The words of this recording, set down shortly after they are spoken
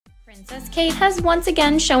Princess Kate has once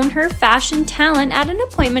again shown her fashion talent at an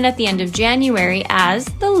appointment at the end of January as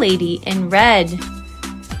the Lady in Red.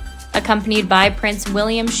 Accompanied by Prince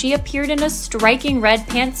William, she appeared in a striking red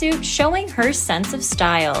pantsuit showing her sense of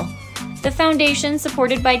style. The foundation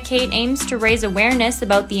supported by Kate aims to raise awareness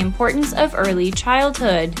about the importance of early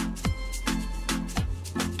childhood.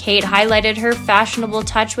 Kate highlighted her fashionable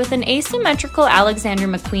touch with an asymmetrical Alexander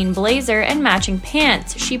McQueen blazer and matching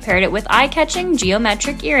pants. She paired it with eye-catching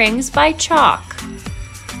geometric earrings by Chalk.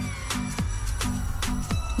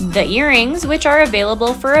 The earrings, which are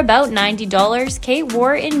available for about $90, Kate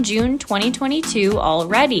wore in June 2022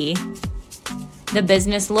 already. The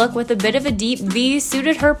business look with a bit of a deep V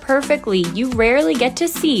suited her perfectly. You rarely get to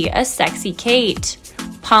see a sexy Kate.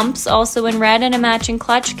 Pumps, also in red and a matching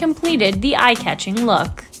clutch, completed the eye-catching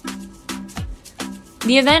look.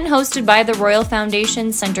 The event, hosted by the Royal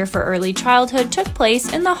Foundation Centre for Early Childhood, took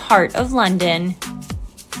place in the heart of London.